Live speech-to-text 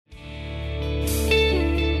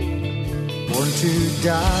born to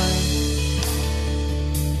die,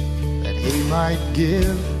 that he might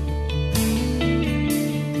give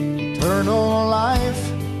eternal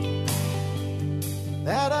life,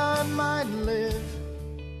 that I might live.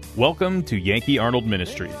 Welcome to Yankee Arnold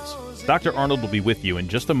Ministries. Dr. Arnold will be with you in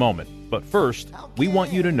just a moment, but first, we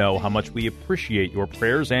want you to know how much we appreciate your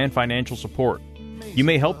prayers and financial support. You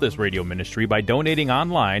may help this radio ministry by donating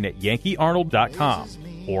online at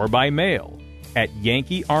yankeearnold.com or by mail at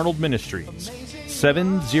Yankee Arnold Ministries,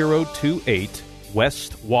 7028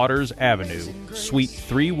 West Waters Avenue, Suite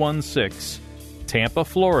 316, Tampa,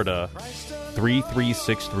 Florida,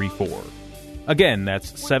 33634. Again,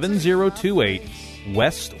 that's 7028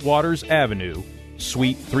 West Waters Avenue,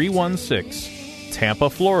 Suite 316, Tampa,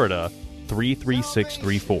 Florida,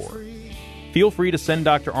 33634. Feel free to send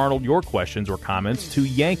Dr. Arnold your questions or comments to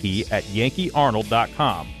Yankee at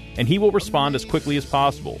yankeearnold.com, and he will respond as quickly as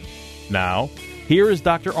possible. Now, here is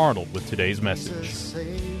Dr. Arnold with today's message.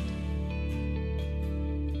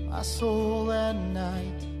 My soul that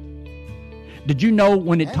night. Did you know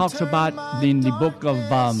when it talks about in the book of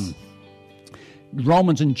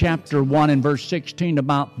Romans in chapter 1 and verse 16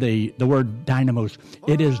 about the word dynamos,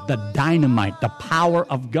 it is the dynamite, the power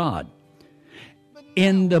of God.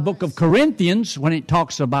 In the book of Corinthians, when it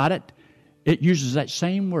talks about it, it uses that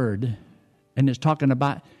same word, and it's talking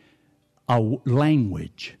about a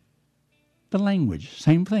language. The language,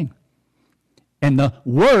 same thing. And the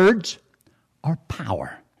words are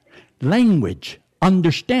power. Language,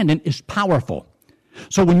 understanding is powerful.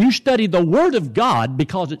 So when you study the Word of God,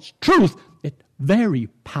 because it's truth, it's very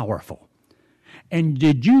powerful. And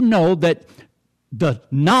did you know that the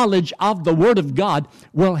knowledge of the Word of God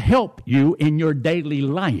will help you in your daily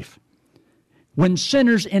life? When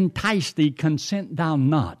sinners entice thee, consent thou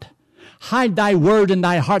not. Hide thy word in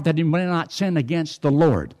thy heart, that he may not sin against the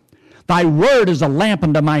Lord. Thy word is a lamp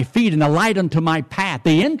unto my feet and a light unto my path.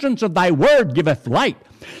 The entrance of thy word giveth light.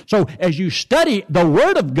 So as you study the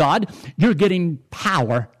Word of God, you're getting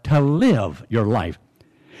power to live your life.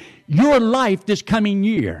 Your life this coming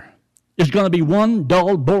year is going to be one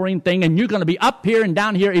dull, boring thing, and you're going to be up here and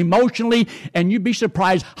down here emotionally, and you'd be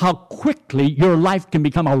surprised how quickly your life can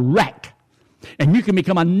become a wreck. And you can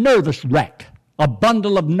become a nervous wreck, a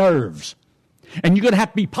bundle of nerves. And you're going to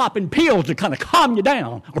have to be popping pills to kind of calm you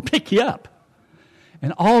down or pick you up.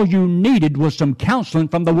 And all you needed was some counseling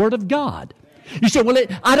from the Word of God. You say, well,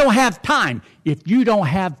 I don't have time. If you don't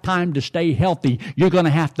have time to stay healthy, you're going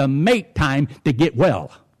to have to make time to get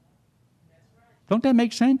well. Don't that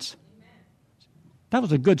make sense? That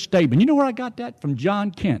was a good statement. You know where I got that? From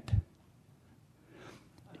John Kent.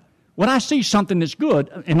 When I see something that's good,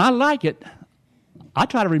 and I like it, I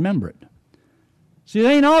try to remember it. See, it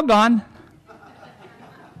ain't all gone.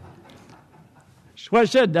 That's what I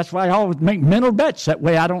said. That's why I always make mental bets. That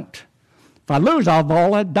way I don't, if I lose,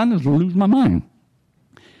 all I've done is lose my mind.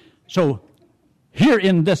 So here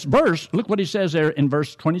in this verse, look what he says there in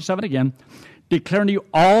verse 27 again. Declaring to you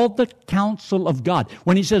all the counsel of God.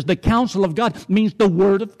 When he says the counsel of God, means the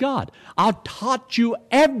Word of God. I've taught you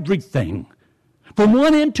everything. From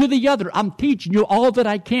one end to the other, I'm teaching you all that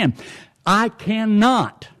I can. I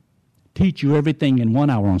cannot teach you everything in 1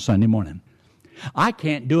 hour on Sunday morning. I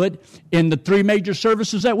can't do it in the 3 major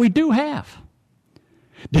services that we do have.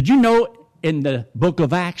 Did you know in the book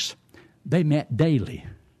of Acts, they met daily?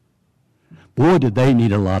 Boy, did they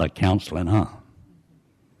need a lot of counseling, huh?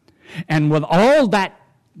 And with all that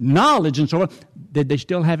knowledge and so on, did they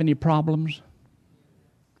still have any problems?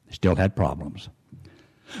 They still had problems.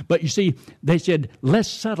 But you see, they said, let's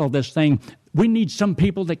settle this thing. We need some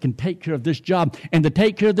people that can take care of this job. And to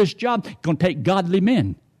take care of this job, it's going to take godly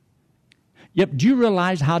men. Yep, do you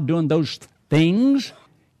realize how doing those things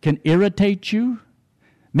can irritate you,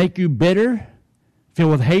 make you bitter,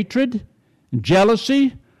 filled with hatred and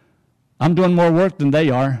jealousy? I'm doing more work than they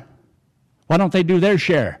are. Why don't they do their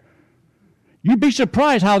share? You'd be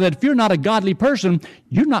surprised how that if you're not a godly person,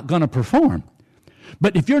 you're not going to perform.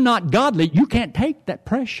 But if you're not godly, you can't take that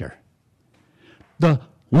pressure. The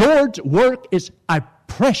Lord's work is a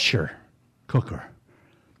pressure cooker.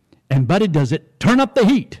 And buddy, does it turn up the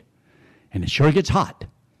heat. And it sure gets hot.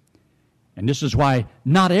 And this is why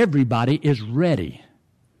not everybody is ready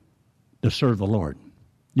to serve the Lord.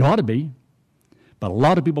 You ought to be. But a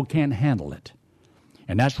lot of people can't handle it.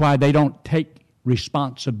 And that's why they don't take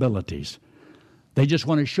responsibilities. They just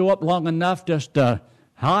want to show up long enough just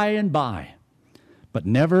high and by. But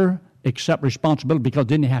never accept responsibility, because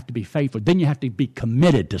then you have to be faithful. Then you have to be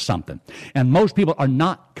committed to something. And most people are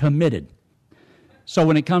not committed. So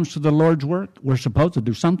when it comes to the Lord's work, we're supposed to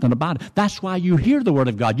do something about it. That's why you hear the Word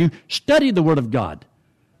of God. You study the Word of God.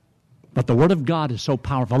 But the Word of God is so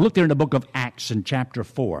powerful. Look there in the book of Acts in chapter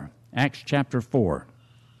 4. Acts chapter 4.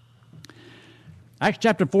 Acts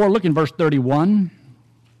chapter 4, look in verse 31.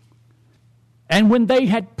 And when they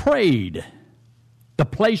had prayed, the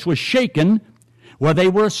place was shaken where they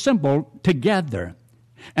were assembled together.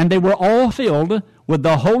 And they were all filled with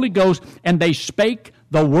the Holy Ghost, and they spake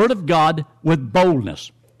the Word of God with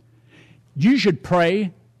boldness. You should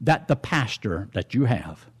pray that the pastor that you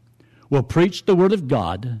have will preach the Word of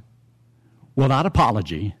God without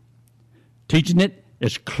apology, teaching it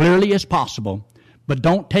as clearly as possible, but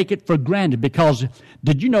don't take it for granted, because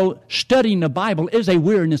did you know studying the Bible is a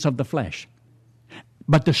weariness of the flesh?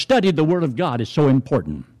 But to study the Word of God is so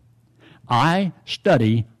important. I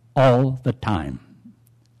study all the time.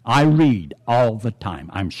 I read all the time.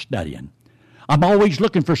 I'm studying. I'm always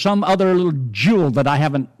looking for some other little jewel that I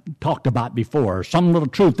haven't talked about before, or some little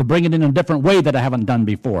truth to bring it in a different way that I haven't done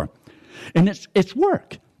before. And it's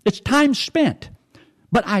work. It's time spent.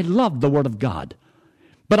 But I love the Word of God.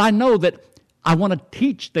 But I know that I want to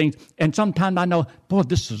teach things, and sometimes I know, boy,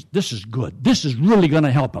 this is good. This is really going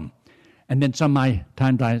to help them. And then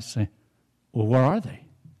sometimes I say, well, where are they?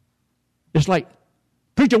 It's like,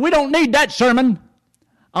 preacher, we don't need that sermon.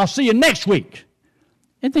 I'll see you next week.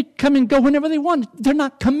 And they come and go whenever they want. They're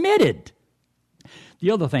not committed.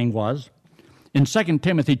 The other thing was, in 2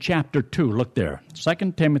 Timothy chapter 2, look there.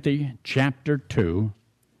 2 Timothy chapter 2.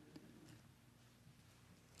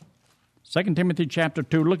 2 Timothy chapter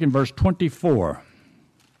 2, look in verse 24.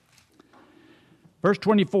 Verse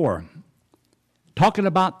 24, talking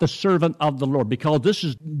about the servant of the Lord, because this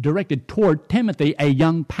is directed toward Timothy, a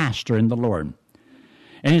young pastor in the Lord.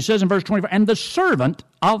 And he says in verse 24, and the servant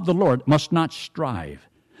of the Lord must not strive,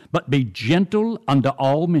 but be gentle unto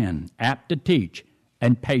all men, apt to teach,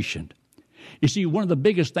 and patient. You see, one of the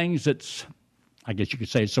biggest things that's, I guess you could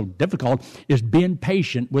say it's so difficult, is being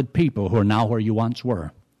patient with people who are now where you once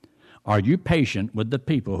were. Are you patient with the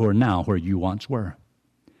people who are now where you once were?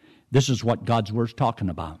 This is what God's Word's talking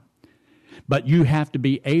about. But you have to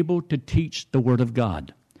be able to teach the Word of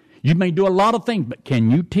God. You may do a lot of things, but can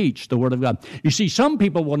you teach the Word of God? You see, some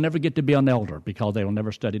people will never get to be an elder because they will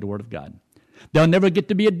never study the Word of God. They'll never get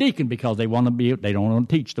to be a deacon because they don't want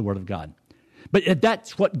to teach the Word of God. But if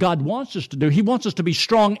that's what God wants us to do, He wants us to be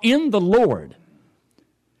strong in the Lord.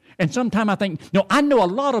 And sometimes I think, I know a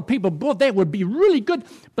lot of people, boy, they would be really good,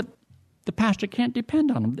 but the pastor can't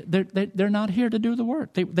depend on them. They're not here to do the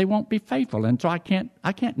work. They won't be faithful. And so I can't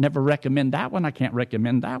never recommend that one. I can't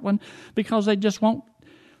recommend that one because they just won't.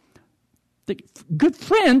 Good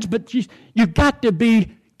friends, but you've got to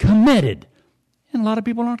be committed. And a lot of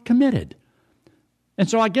people aren't committed. And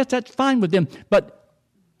so I guess that's fine with them. But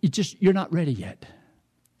you're not ready yet.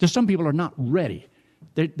 There's some people are not ready.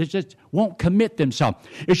 They just won't commit themselves.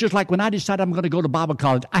 It's just like when I decided I'm going to go to Bible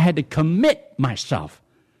college, I had to commit myself.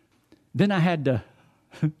 Then I had to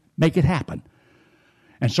make it happen.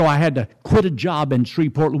 And so I had to quit a job in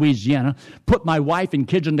Shreveport, Louisiana, put my wife and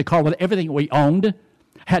kids in the car with everything we owned,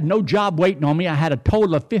 had no job waiting on me. I had a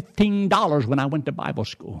total of $15 when I went to Bible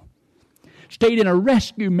school. Stayed in a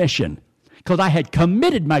rescue mission because I had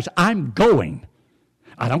committed myself. I'm going.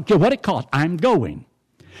 I don't care what it costs. I'm going.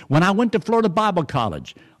 When I went to Florida Bible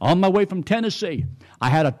College, on my way from Tennessee, I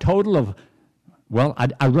had a total of,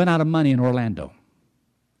 I ran out of money in Orlando.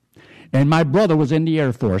 And my brother was in the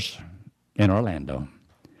Air Force in Orlando.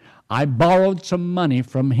 I borrowed some money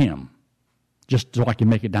from him just so I could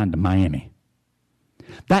make it down to Miami.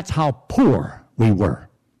 That's how poor we were.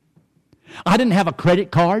 I didn't have a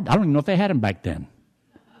credit card. I don't even know if they had them back then.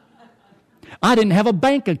 I didn't have a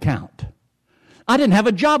bank account. I didn't have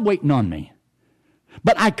a job waiting on me.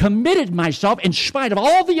 But I committed myself in spite of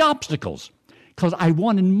all the obstacles because I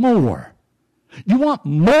wanted more. You want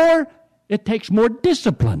more? It takes more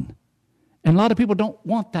discipline. And a lot of people don't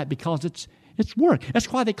want that because it's work.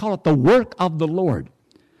 That's why they call it the work of the Lord.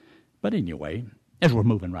 But anyway, as we're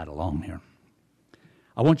moving right along here,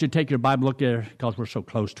 I want you to take your Bible, look there, because we're so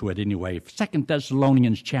close to it anyway. 2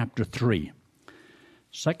 Thessalonians chapter 3.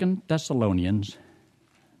 2 Thessalonians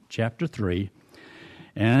chapter 3.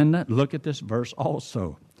 And look at this verse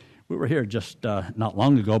also. We were here just not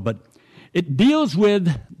long ago, but it deals with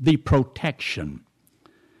the protection.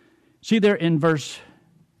 See there in verse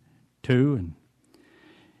 2 and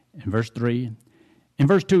in verse 3. In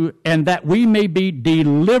verse 2, and that we may be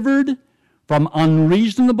delivered from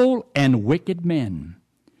unreasonable and wicked men.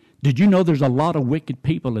 Did you know there's a lot of wicked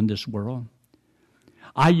people in this world?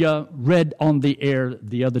 I read on the air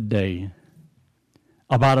the other day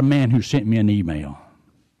about a man who sent me an email.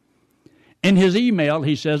 In his email,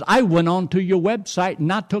 he says, I went on to your website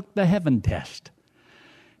and I took the heaven test.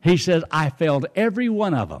 He says, I failed every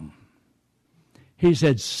one of them. He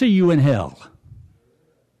said, see you in hell.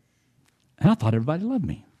 And I thought everybody loved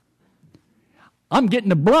me. I'm getting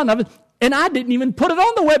the brunt of it, and I didn't even put it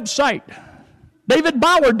on the website. David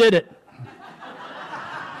Bauer did it.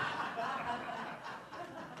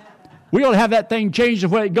 We ought to have that thing changed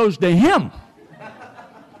where it goes to him.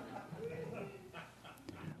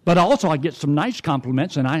 But also I get some nice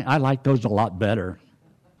compliments, and I like those a lot better.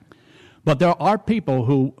 But there are people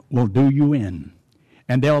who will do you in,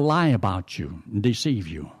 and they'll lie about you and deceive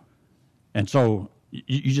you. And so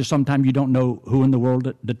you just sometimes you don't know who in the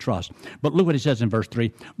world to trust. But look what he says in verse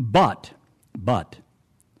 3. But,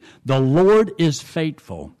 the Lord is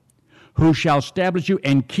faithful, who shall establish you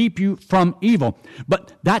and keep you from evil.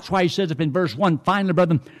 But that's why he says in verse 1, finally,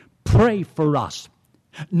 brethren, pray for us.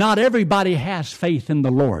 Not everybody has faith in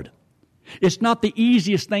the Lord. It's not the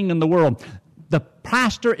easiest thing in the world. The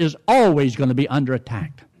pastor is always going to be under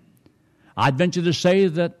attack. I'd venture to say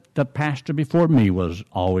that the pastor before me was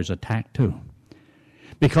always attacked too.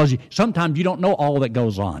 Because sometimes you don't know all that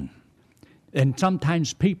goes on. And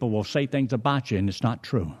sometimes people will say things about you and it's not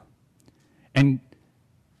true. And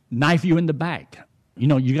knife you in the back. You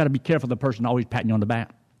know, you got to be careful of the person always patting you on the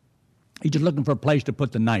back. He's just looking for a place to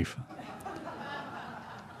put the knife.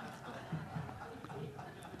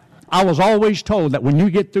 I was always told that when you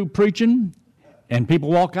get through preaching and people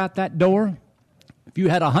walk out that door, if you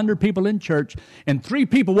had 100 people in church and 3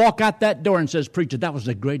 people walk out that door and says, preacher, that was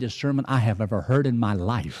the greatest sermon I have ever heard in my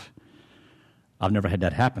life. I've never had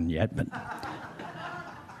that happen yet, but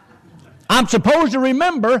I'm supposed to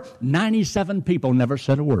remember 97 people never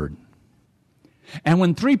said a word. And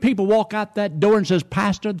when 3 people walk out that door and says,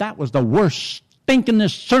 pastor, that was the worst,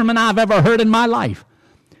 stinkingest sermon I've ever heard in my life,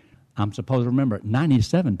 I'm supposed to remember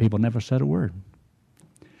 97 people never said a word.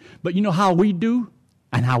 But you know how we do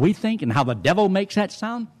and how we think and how the devil makes that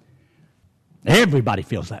sound? Everybody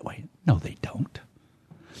feels that way. No, they don't.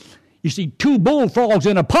 You see, 2 bullfrogs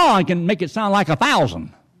in a pond can make it sound like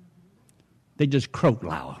 1,000. They just croak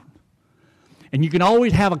loud. And you can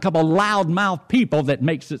always have a couple loud-mouthed people that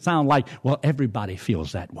makes it sound like, well, everybody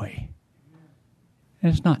feels that way.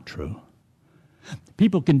 And it's not true.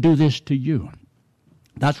 People can do this to you.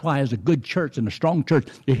 That's why as a good church and a strong church,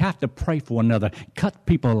 you have to pray for one another. Cut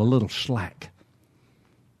people a little slack.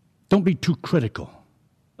 Don't be too critical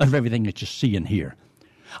of everything that you see and hear.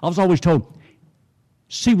 I was always told,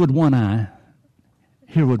 see with one eye,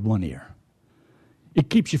 hear with one ear. It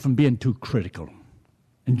keeps you from being too critical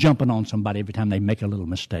and jumping on somebody every time they make a little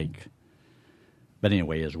mistake. But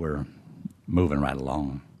anyway, as we're moving right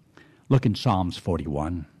along, look in Psalms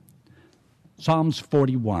 41. Psalms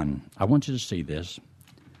 41. I want you to see this.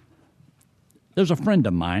 There's a friend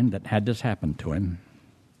of mine that had this happen to him.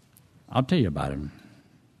 I'll tell you about him.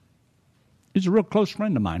 He's a real close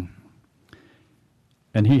friend of mine.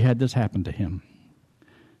 And he had this happen to him.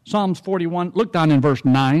 Psalms 41, look down in verse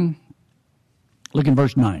 9. Look in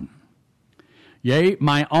verse 9. Yea,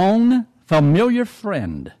 my own familiar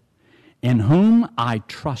friend, in whom I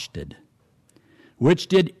trusted, which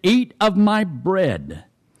did eat of my bread,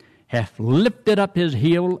 hath lifted up his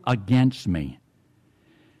heel against me.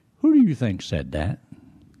 Who do you think said that?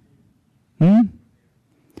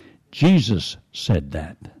 Jesus said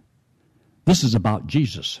that. This is about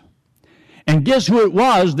Jesus. And guess who it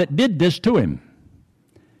was that did this to him?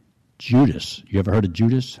 Judas. You ever heard of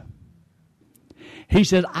Judas? He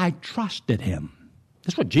said, I trusted him.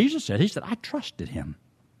 That's what Jesus said. He said, I trusted him.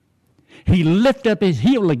 He lifted up his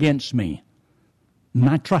heel against me, and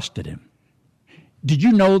I trusted him. Did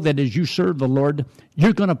you know that as you serve the Lord,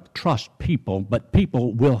 you're going to trust people, but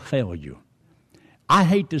people will fail you? I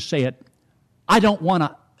hate to say it. I don't want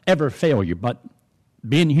to ever fail you, but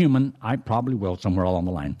being human, I probably will somewhere along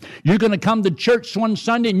the line. You're going to come to church one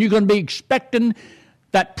Sunday, and you're going to be expecting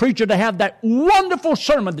that preacher to have that wonderful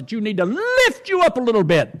sermon that you need to lift you up a little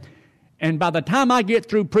bit. And by the time I get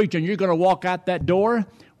through preaching, you're going to walk out that door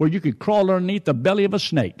where you could crawl underneath the belly of a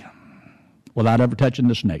snake without ever touching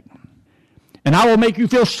the snake. And I will make you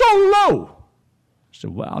feel so low. I said,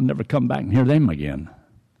 well, I'll never come back and hear them again.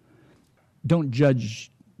 Don't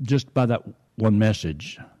judge just by that one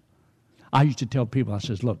message. I used to tell people, I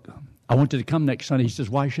says, look, I want you to come next Sunday. He says,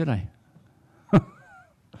 why should I?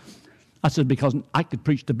 I said, because I could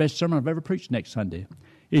preach the best sermon I've ever preached next Sunday.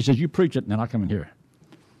 He says, you preach it, and then I'll come and hear it.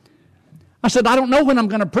 I said, I don't know when I'm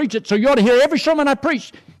going to preach it, so you ought to hear every sermon I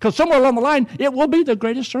preach, because somewhere along the line, it will be the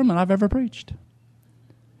greatest sermon I've ever preached.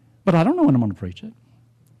 But I don't know when I'm going to preach it.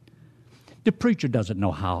 The preacher doesn't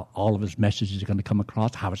know how all of his messages are going to come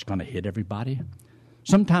across, how it's going to hit everybody.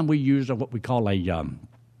 Sometimes we use what we call a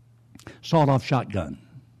sawed-off shotgun.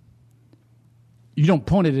 You don't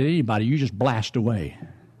point it at anybody, you just blast away.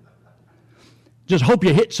 Just hope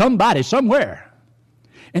you hit somebody somewhere.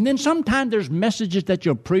 And then sometimes there's messages that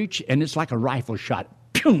you'll preach, and it's like a rifle shot.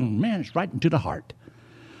 Pew! Man, it's right into the heart.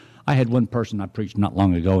 I had one person I preached not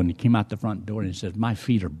long ago, and he came out the front door and he says, "My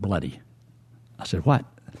feet are bloody." I said, "What?"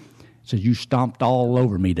 He says, "You stomped all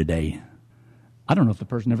over me today." I don't know if the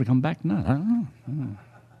person ever come back or not. I don't know.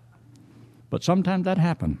 But sometimes that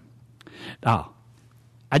happens. Now,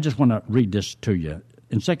 I just want to read this to you.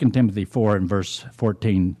 In 2 Timothy 4 and verse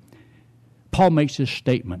 14, Paul makes his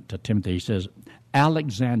statement to Timothy. He says,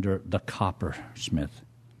 "Alexander the coppersmith,"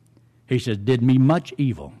 he says, "did me much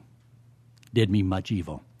evil." Did me much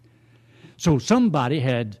evil. So somebody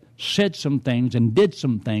had said some things and did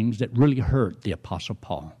some things that really hurt the Apostle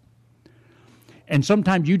Paul. And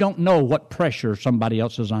sometimes you don't know what pressure somebody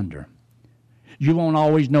else is under. You won't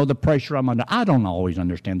always know the pressure I'm under. I don't always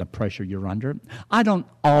understand the pressure you're under. I don't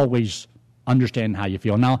always understand how you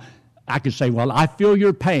feel. Now, I could say, "Well, I feel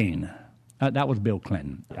your pain." That was Bill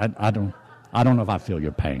Clinton. I don't know if I feel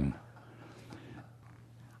your pain.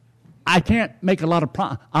 I can't make a lot of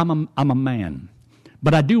promises. I'm a man.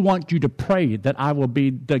 But I do want you to pray that I will be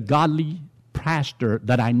the godly pastor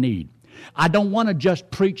that I need. I don't want to just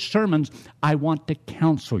preach sermons. I want to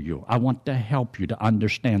counsel you. I want to help you to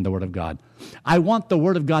understand the Word of God. I want the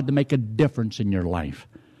Word of God to make a difference in your life.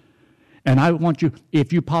 And I want you,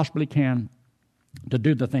 if you possibly can, to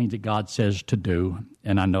do the things that God says to do.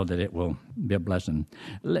 And I know that it will be a blessing.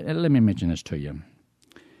 Let me mention this to you.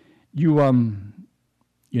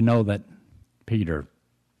 You know that Peter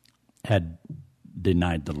had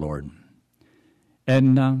denied the Lord.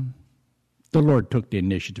 And the Lord took the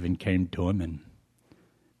initiative and came to him,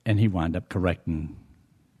 and he wound up correcting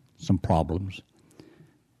some problems.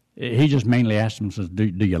 He just mainly asked him, says, do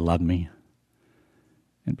you love me?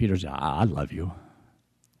 And Peter said, "I love you."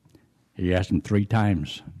 He asked him 3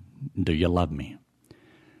 times, "Do you love me?"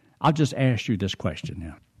 I'll just ask you this question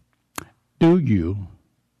now. Do you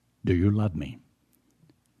love me?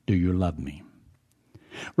 Do you love me?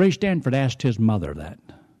 Ray Stanford asked his mother that.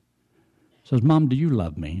 Says, "Mom, do you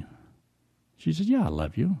love me?" She said, "Yeah, I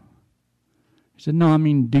love you." He said, "No, I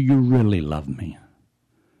mean, do you really love me?"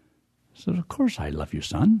 He said, "Of course I love you,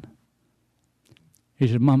 son." He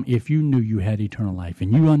said, "Mom, if you knew you had eternal life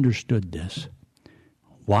and you understood this,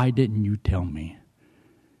 why didn't you tell me?"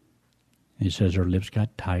 He says her lips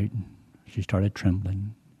got tight. She started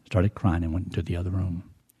trembling, started crying, and went into the other room.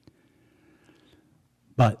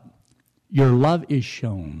 But your love is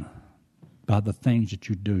shown by the things that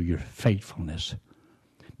you do, your faithfulness.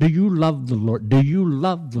 Do you love the Lord? Do you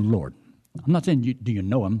love the Lord? I'm not saying do you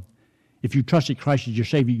know Him. If you trusted Christ as your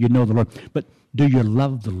Savior, you know the Lord. But do you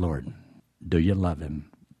love the Lord? Do you love Him?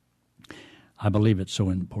 I believe it's so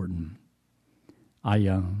important. I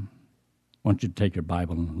want you to take your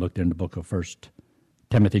Bible and look there in the book of 1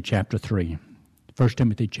 Timothy chapter 3. 1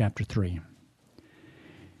 Timothy chapter 3.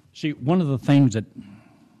 See, one of the things that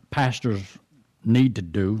pastors need to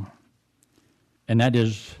do, and that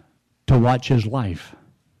is to watch his life.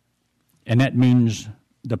 And that means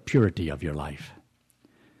the purity of your life.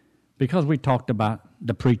 Because we talked about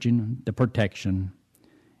the preaching, the protection,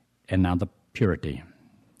 and now the purity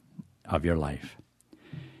of your life.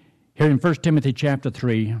 Here in 1 Timothy chapter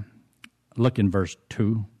 3, look in verse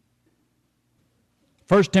 2.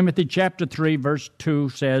 1 Timothy chapter 3, verse 2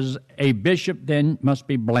 says, "A bishop then must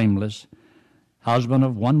be blameless, husband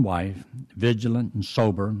of one wife, vigilant and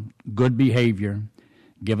sober, good behavior,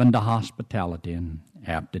 given to hospitality, and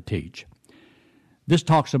apt to teach." This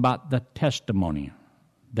talks about the testimony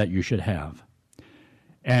that you should have.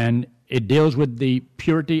 And it deals with the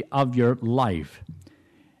purity of your life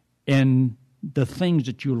and the things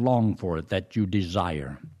that you long for, that you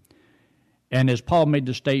desire. And as Paul made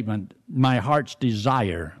the statement, my heart's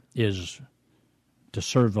desire is to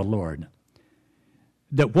serve the Lord.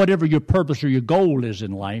 That whatever your purpose or your goal is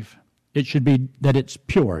in life, it should be that it's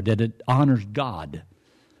pure, that it honors God.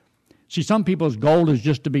 See, some people's goal is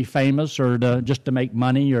just to be famous or just to make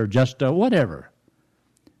money or just whatever.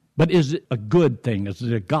 But is it a good thing? Is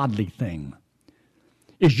it a godly thing?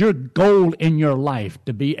 Is your goal in your life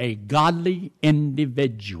to be a godly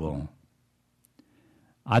individual?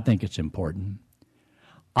 I think it's important.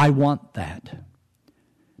 I want that.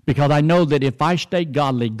 Because I know that if I stay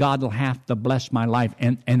godly, God will have to bless my life,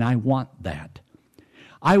 and I want that.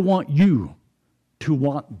 I want you to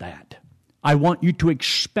want that. I want you to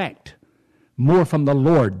expect more from the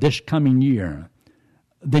Lord this coming year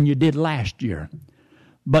than you did last year.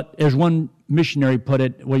 But as one missionary put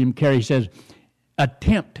it, William Carey says,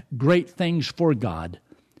 attempt great things for God,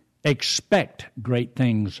 expect great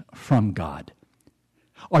things from God.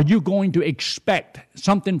 Are you going to expect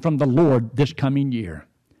something from the Lord this coming year?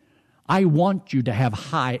 I want you to have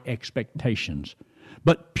high expectations,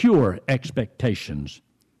 but pure expectations,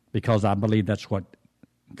 because I believe that's what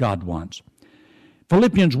God wants.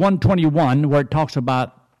 Philippians 1:21, where it talks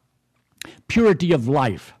about purity of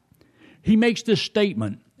life, he makes this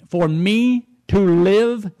statement, for me to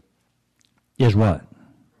live is what?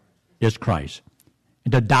 Is Christ.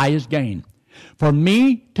 And to die is gain. For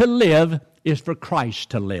me to live is for Christ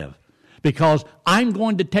to live. Because I'm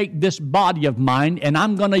going to take this body of mine and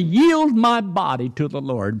I'm going to yield my body to the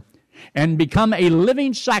Lord and become a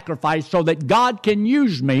living sacrifice so that God can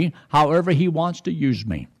use me however He wants to use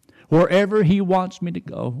me, wherever He wants me to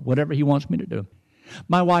go, whatever He wants me to do.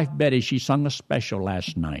 My wife Betty, she sung a special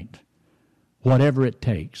last night, whatever it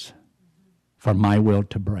takes for my will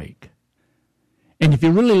to break. And if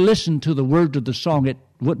you really listen to the words of the song, it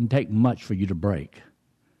wouldn't take much for you to break.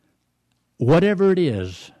 Whatever it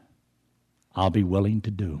is, I'll be willing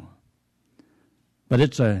to do. But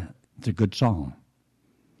it's a good song.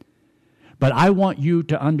 But I want you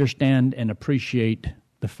to understand and appreciate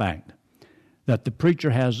the fact that the preacher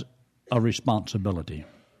has a responsibility.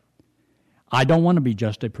 I don't want to be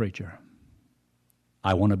just a preacher.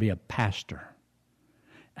 I want to be a pastor.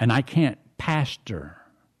 And I can't pastor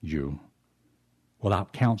you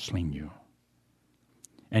without counseling you.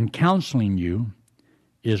 And counseling you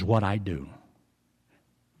is what I do.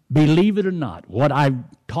 Believe it or not, what I've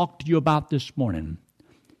talked to you about this morning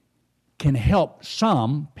can help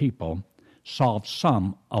some people solve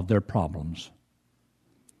some of their problems.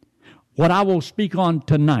 What I will speak on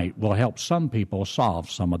tonight will help some people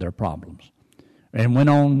solve some of their problems. And when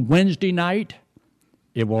on Wednesday night,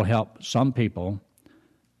 it will help some people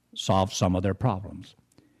solve some of their problems.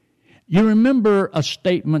 You remember a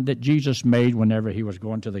statement that Jesus made whenever He was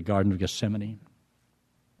going to the Garden of Gethsemane?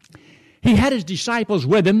 He had His disciples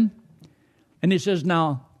with Him, and He says,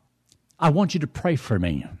 now, I want you to pray for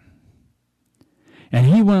me. And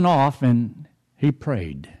He went off and He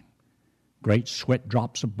prayed. Great sweat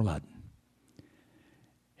drops of blood.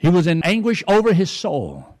 He was in anguish over his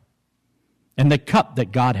soul and the cup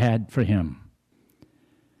that God had for him.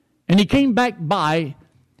 And He came back by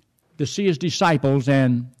to see His disciples,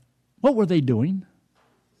 and what were they doing?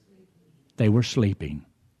 They were sleeping.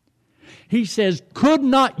 He says, could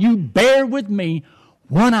not you bear with me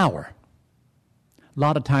 1 hour? A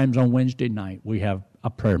lot of times on Wednesday night we have a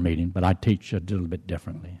prayer meeting, but I teach a little bit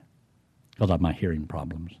differently because of my hearing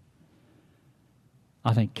problems.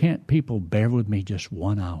 I think, can't people bear with me just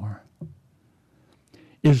 1 hour?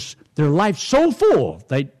 Is their life so full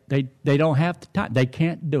they don't have the time? They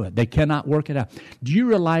can't do it. They cannot work it out. Do you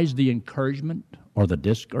realize the encouragement or the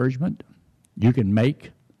discouragement you can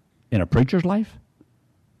make in a preacher's life?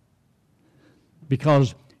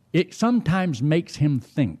 Because it sometimes makes him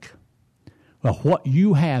think, well, what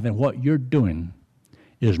you have and what you're doing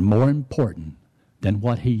is more important than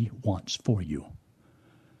what he wants for you.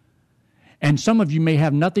 And some of you may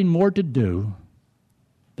have nothing more to do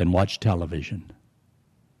than watch television.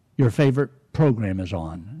 Your favorite program is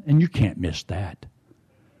on, and you can't miss that.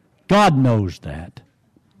 God knows that.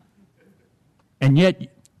 And yet,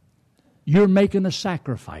 you're making a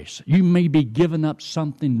sacrifice. You may be giving up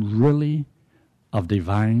something really of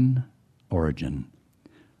divine origin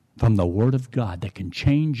from the Word of God that can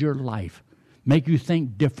change your life, make you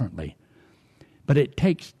think differently. But it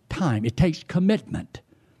takes time. It takes commitment.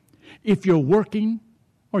 If you're working,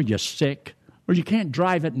 or you're sick, or you can't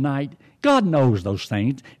drive at night, God knows those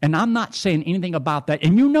things, and I'm not saying anything about that,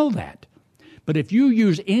 and you know that. But if you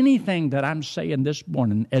use anything that I'm saying this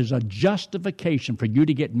morning as a justification for you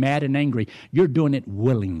to get mad and angry, you're doing it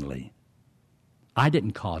willingly. I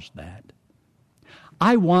didn't cause that.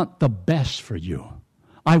 I want the best for you.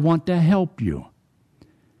 I want to help you.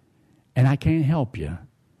 And I can't help you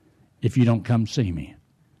if you don't come see me.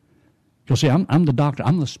 Because see, I'm the doctor.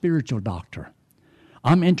 I'm the spiritual doctor.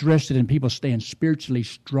 I'm interested in people staying spiritually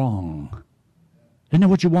strong. Isn't that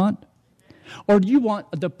what you want? Or do you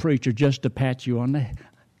want the preacher just to pat you on the head?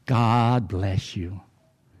 God bless you.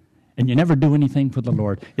 And you never do anything for the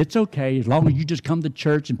Lord. It's okay. As long as you just come to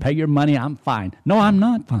church and pay your money, I'm fine. No, I'm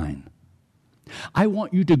not fine. I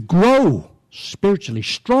want you to grow spiritually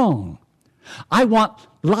strong. I want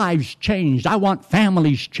lives changed. I want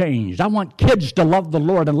families changed. I want kids to love the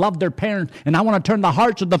Lord and love their parents. And I want to turn the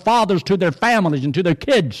hearts of the fathers to their families and to their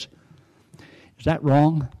kids. Is that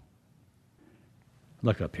wrong?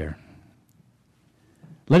 Look up here.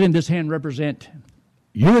 Letting this hand represent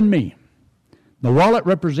you and me. The wallet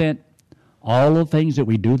represent all the things that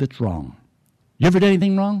we do that's wrong. You ever did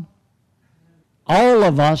anything wrong? All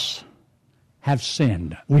of us have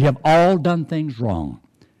sinned. We have all done things wrong.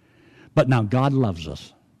 But now God loves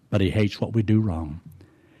us, but He hates what we do wrong.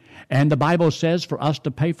 And the Bible says for us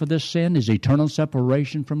to pay for this sin is eternal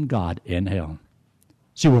separation from God in hell.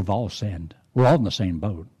 See, we've all sinned. We're all in the same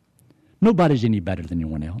boat. Nobody's any better than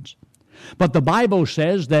anyone else. But the Bible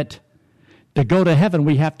says that to go to heaven,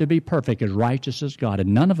 we have to be perfect, as righteous as God.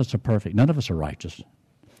 And none of us are perfect. None of us are righteous.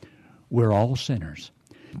 We're all sinners.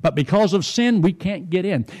 But because of sin, we can't get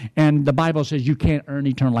in. And the Bible says you can't earn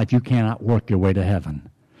eternal life. You cannot work your way to heaven.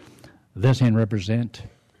 This hand represents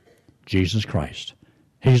Jesus Christ.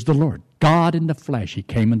 He's the Lord. God in the flesh. He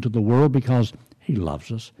came into the world because He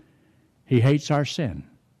loves us. He hates our sin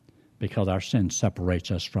because our sin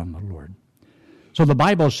separates us from the Lord. So the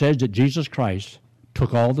Bible says that Jesus Christ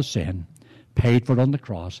took all the sin, paid for it on the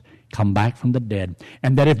cross, come back from the dead,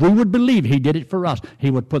 and that if we would believe He did it for us,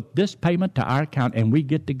 He would put this payment to our account, and we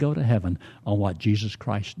get to go to heaven on what Jesus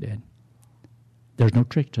Christ did. There's no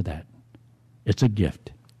trick to that. It's a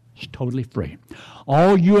gift. It's totally free.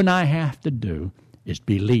 All you and I have to do is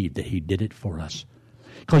believe that He did it for us.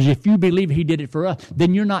 Because if you believe He did it for us,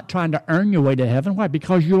 then you're not trying to earn your way to heaven. Why?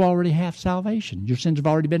 Because you already have salvation. Your sins have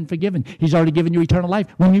already been forgiven. He's already given you eternal life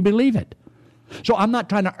when you believe it. So I'm not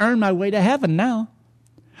trying to earn my way to heaven now.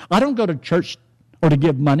 I don't go to church or to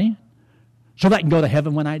give money so that I can go to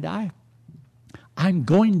heaven when I die. I'm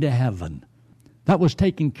going to heaven. That was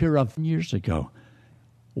taken care of years ago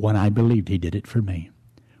when I believed He did it for me.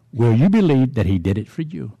 Will you believe that He did it for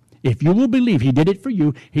you? If you will believe He did it for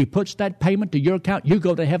you, He puts that payment to your account. You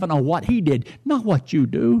go to heaven on what He did, not what you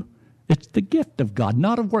do. It's the gift of God,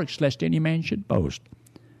 not of works, lest any man should boast.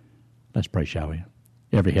 Let's pray, shall we?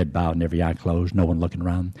 Every head bowed and every eye closed, no one looking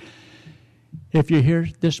around. If you're here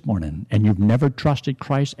this morning and you've never trusted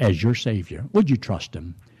Christ as your Savior, would you trust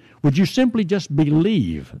Him? Would you simply just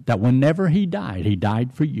believe that whenever He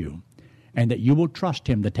died for you, and that you will trust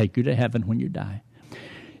Him to take you to heaven when you die?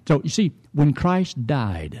 So, you see, when Christ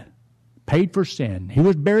died, paid for sin, He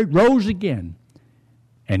was buried, rose again,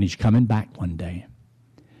 and He's coming back one day.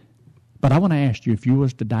 But I want to ask you, if you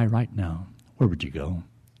was to die right now, where would you go?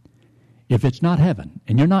 If it's not heaven,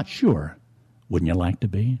 and you're not sure, wouldn't you like to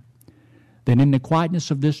be? Then in the quietness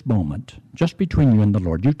of this moment, just between you and the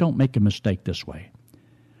Lord, you don't make a mistake this way.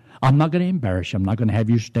 I'm not going to embarrass you. I'm not going to have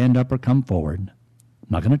you stand up or come forward. I'm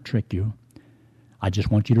not going to trick you. I just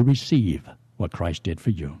want you to receive what Christ did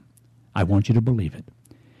for you. I want you to believe it.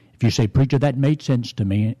 If you say, preacher, that made sense to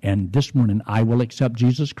me, and this morning I will accept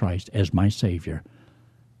Jesus Christ as my Savior,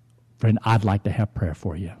 friend, I'd like to have prayer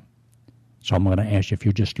for you. So I'm going to ask you if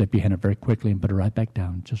you just slip your hand up very quickly and put it right back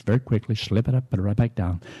down. Just very quickly, slip it up, put it right back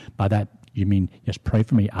down. By that, you mean, yes, pray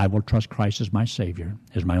for me. I will trust Christ as my Savior,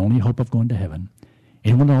 as my only hope of going to heaven.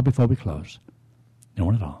 Anyone at all before we close? No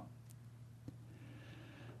one at all.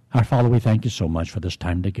 Our Father, we thank you so much for this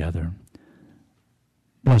time together.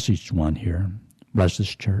 Bless each one here. Bless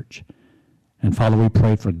this church. And Father, we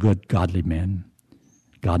pray for good, godly men,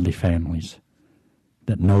 godly families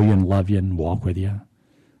that know you and love you and walk with you.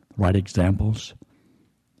 Right examples.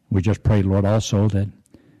 We just pray, Lord, also that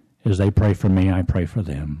as they pray for me, I pray for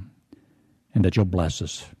them. And that you'll bless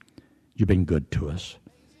us. You've been good to us.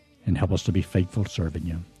 And help us to be faithful serving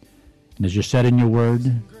you. And as you said in your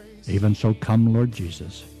word, even so come, Lord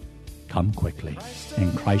Jesus. Come quickly.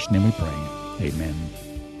 In Christ's name we pray. Amen.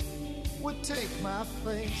 Would take my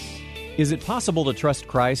place. Is it possible to trust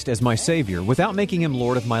Christ as my Savior without making Him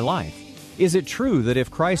Lord of my life? Is it true that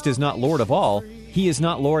if Christ is not Lord of all, He is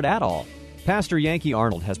not Lord at all? Pastor Yankee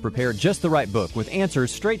Arnold has prepared just the right book with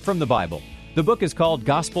answers straight from the Bible. The book is called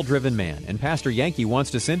Gospel Driven Man, and Pastor Yankee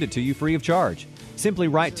wants to send it to you free of charge. Simply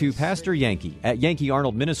write to Pastor Yankee at Yankee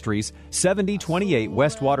Arnold Ministries, 7028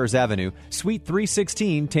 West Waters Avenue, Suite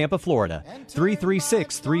 316, Tampa, Florida,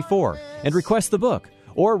 33634, and request the book.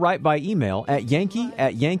 Or write by email at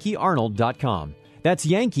yankee@yankeearnold.com. That's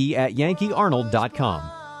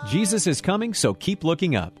yankee@yankeearnold.com. Jesus is coming, so keep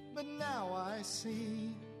looking up.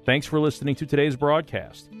 Thanks for listening to today's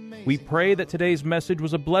broadcast. We pray that today's message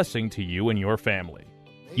was a blessing to you and your family.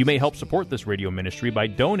 You may help support this radio ministry by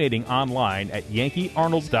donating online at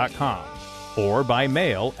yankeearnold.com or by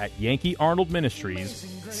mail at Yankee Arnold Ministries,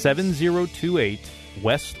 7028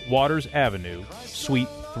 West Waters Avenue, Suite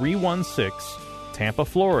 316, Tampa,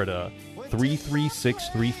 Florida,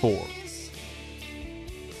 33634.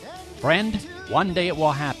 Friend, one day it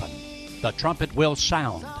will happen. The trumpet will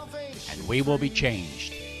sound, and we will be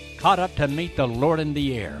changed, caught up to meet the Lord in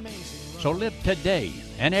the air. So live today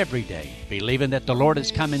and every day, believing that the Lord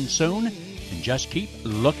is coming soon, and just keep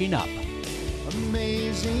looking up.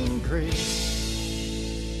 Amazing grace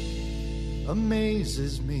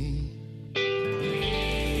amazes me.